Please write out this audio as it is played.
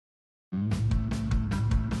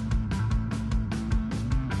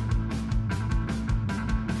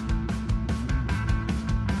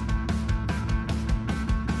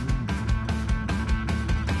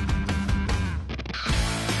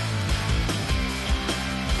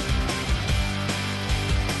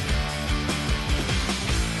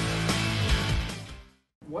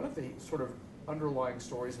One of the sort of underlying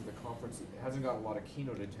stories of the conference that hasn't got a lot of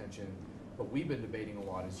keynote attention, but we've been debating a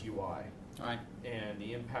lot, is UI. Right. And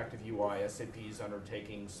the impact of UI. SAP is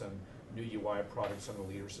undertaking some new UI products under the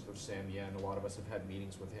leadership of Sam Yen. A lot of us have had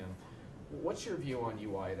meetings with him. What's your view on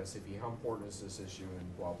UI at SAP? How important is this issue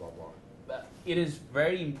and blah, blah, blah? It is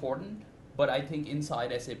very important, but I think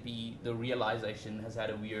inside SAP, the realization has had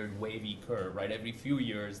a weird wavy curve, right? Every few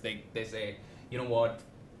years, they say, you know what,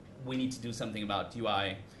 we need to do something about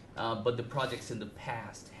UI, but the projects in the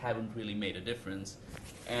past haven't really made a difference.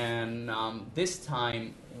 And this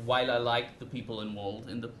time, while I like the people involved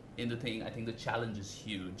in the thing, I think the challenge is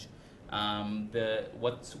huge.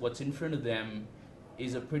 What's in front of them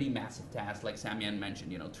is a pretty massive task, like Sam Yen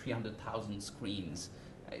mentioned, 300,000 screens.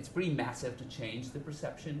 It's pretty massive to change the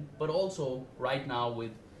perception, but also right now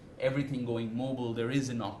with everything going mobile, there is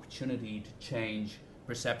an opportunity to change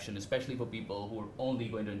perception, especially for people who are only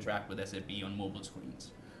going to interact with SAP on mobile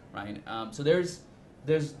screens, right? So this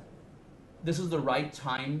is the right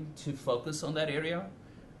time to focus on that area,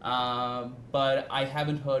 but I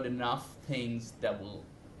haven't heard enough things that will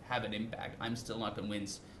have an impact. I'm still not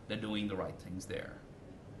convinced they're doing the right things there.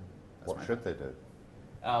 What should they do?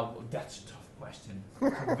 That's a tough question.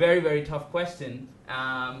 Very, very tough question.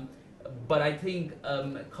 But I think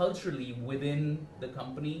culturally within the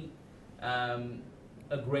company,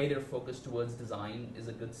 a greater focus towards design is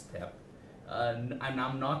a good step. And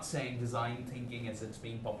I'm not saying design thinking as it's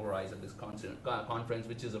being popularized at this conference,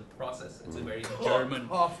 which is a process. It's a very German.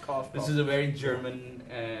 This is a very German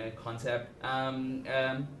concept.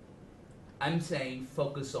 I'm saying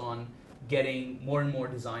focus on getting more and more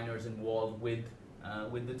designers involved with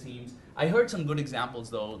the teams. I heard some good examples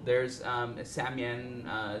though. There's Sam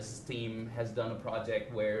Yen's team has done a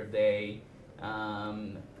project where they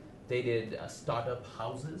did startup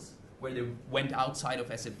houses where they went outside of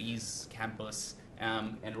SAP's campus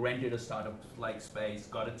and rented a startup-like space,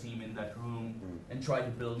 got a team in that room, and tried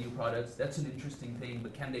to build new products. That's an interesting thing,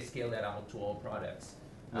 but can they scale that out to all products?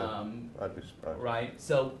 I'd be surprised. Right.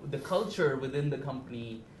 So the culture within the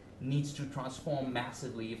company needs to transform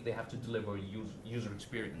massively if they have to deliver user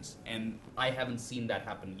experience, and I haven't seen that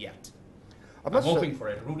happen yet. I'm hoping for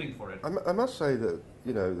it, rooting for it. I must say that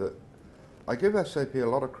that I give SAP a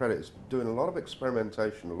lot of credit. It's doing a lot of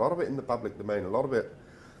experimentation, a lot of it in the public domain, a lot of it,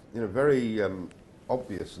 very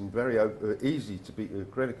obvious and very easy to be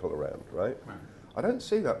critical around, right? I don't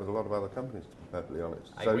see that with a lot of other companies, to be perfectly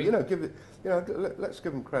honest. I agree. Let's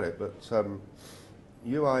give them credit, but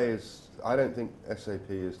UI is. I don't think SAP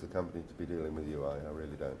is the company to be dealing with UI. I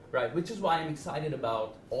really don't. Right, which is why I'm excited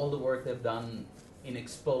about all the work they've done in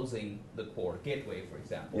exposing the core. Gateway, for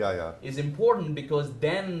example, is important because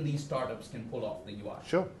then these startups can pull off the UI.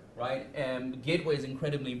 Sure. Right, and Gateway is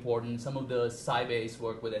incredibly important. Some of the Sybase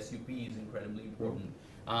work with SUP is incredibly important.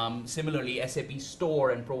 Similarly, SAP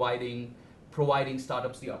Store and providing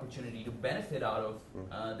startups the opportunity to benefit out of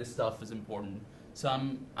this stuff is important. So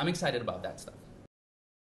I'm excited about that stuff.